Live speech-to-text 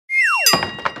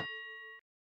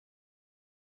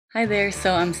Hi there,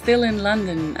 so I'm still in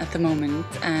London at the moment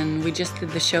and we just did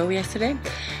the show yesterday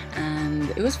and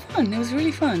it was fun, it was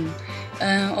really fun.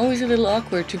 Always a little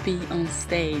awkward to be on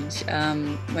stage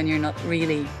when you're not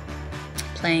really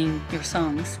playing your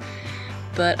songs.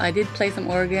 But I did play some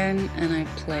organ and I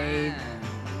played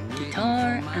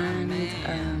guitar and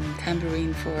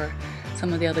tambourine for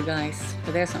some of the other guys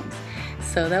for their songs.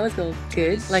 So that was all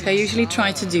good. Like I usually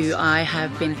try to do, I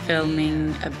have been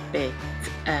filming a bit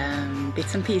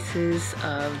bits and pieces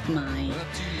of my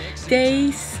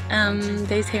days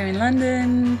here in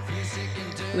London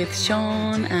with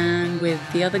Sean and with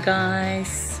the other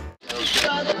guys.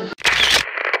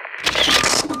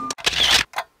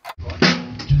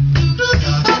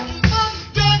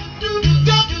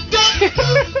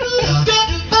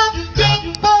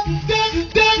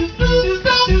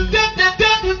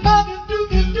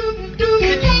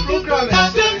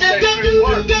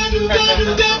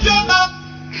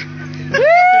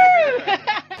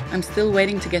 I'm still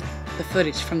waiting to get the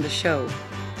footage from the show,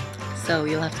 so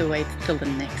you'll have to wait till the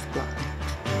next vlog.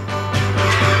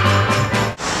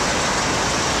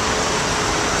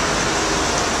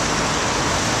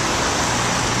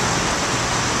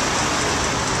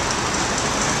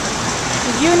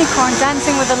 The unicorn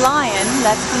dancing with a lion,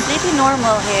 that's completely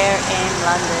normal here in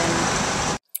London.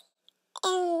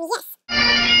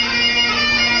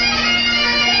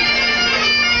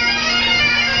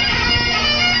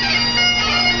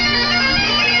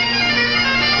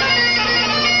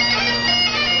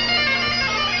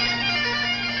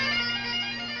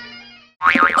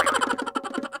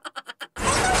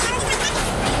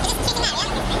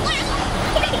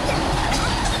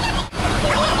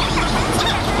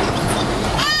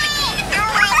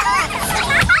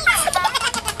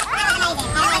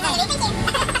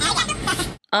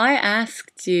 I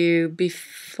asked you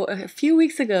before, a few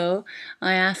weeks ago,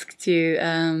 I asked you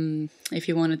if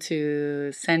you wanted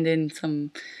to send in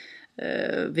some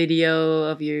video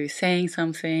of you saying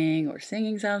something or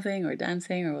singing something or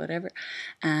dancing or whatever,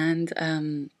 and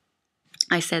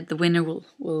I said the winner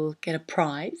will get a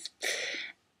prize,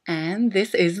 and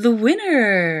this is the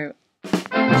winner!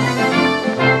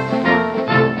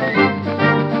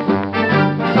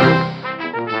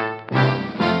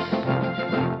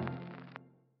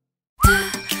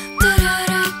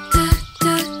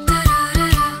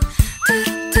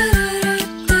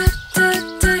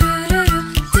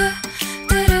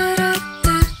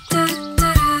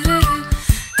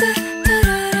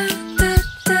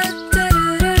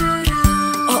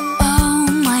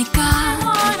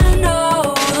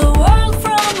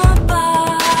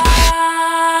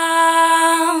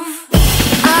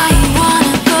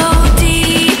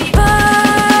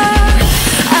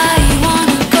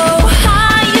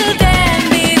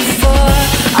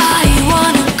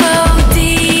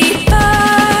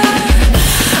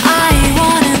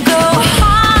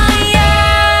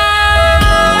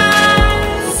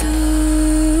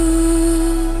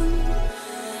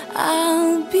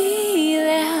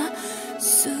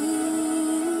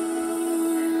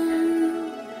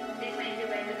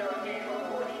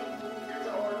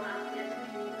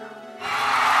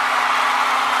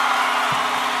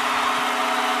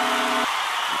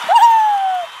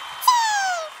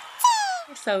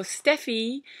 So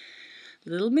Steffi,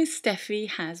 little Miss Steffi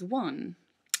has won.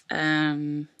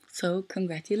 So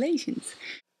congratulations.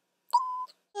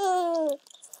 So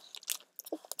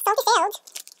fulfilled.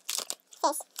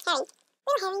 Fish, herring.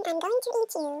 Little herring, I'm going to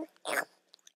eat you.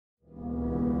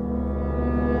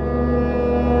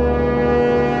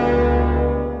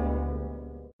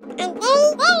 I'm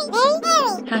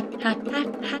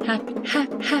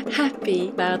very happy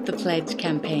about the pledge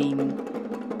campaign.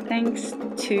 Thanks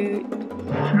to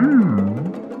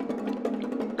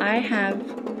I have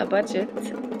a budget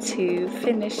to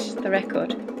finish the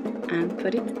record and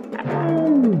put it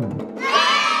out.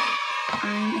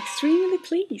 I'm extremely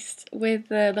pleased with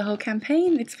the whole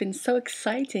campaign. It's been so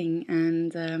exciting,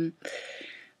 and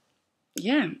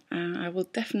yeah, I will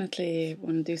definitely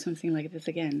want to do something like this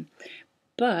again.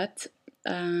 But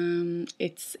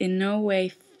it's in no way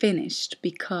finished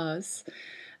because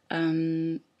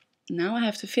now I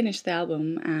have to finish the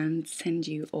album and send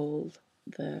you all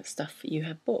the stuff you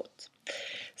have bought.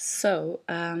 So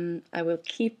I will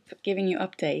keep giving you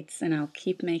updates and I'll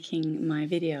keep making my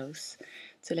videos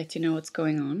to let you know what's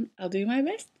going on. I'll do my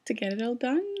best to get it all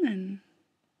done and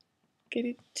get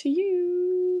it to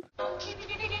you.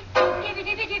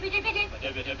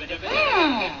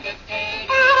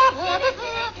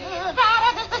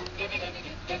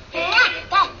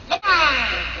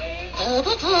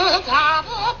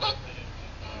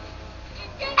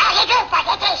 Allez, go, pas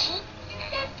de